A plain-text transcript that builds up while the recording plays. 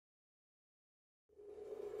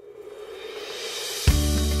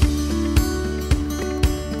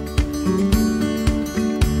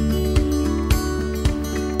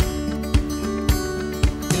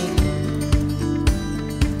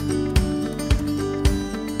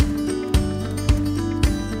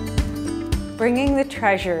bringing the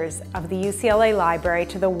treasures of the UCLA Library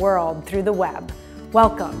to the world through the web.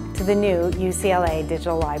 Welcome to the new UCLA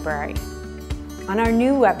Digital Library. On our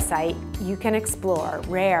new website, you can explore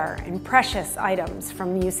rare and precious items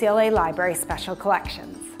from UCLA Library Special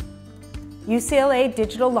Collections. UCLA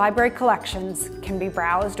Digital Library collections can be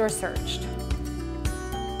browsed or searched.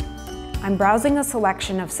 I'm browsing a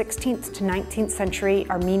selection of 16th to 19th century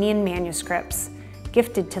Armenian manuscripts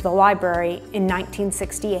gifted to the library in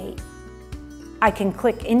 1968. I can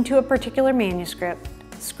click into a particular manuscript,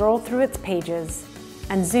 scroll through its pages,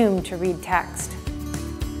 and zoom to read text.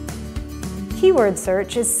 Keyword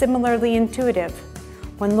search is similarly intuitive.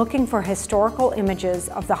 When looking for historical images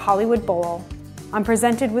of the Hollywood Bowl, I'm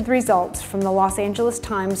presented with results from the Los Angeles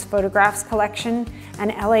Times photographs collection and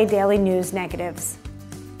LA Daily News negatives.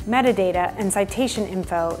 Metadata and citation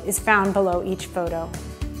info is found below each photo.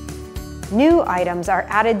 New items are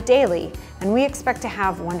added daily, and we expect to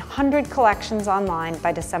have 100 collections online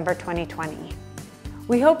by December 2020.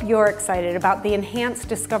 We hope you're excited about the enhanced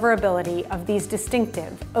discoverability of these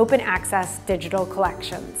distinctive, open-access digital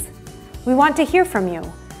collections. We want to hear from you.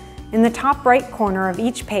 In the top right corner of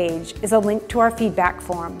each page is a link to our feedback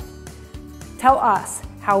form. Tell us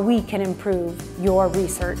how we can improve your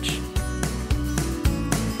research.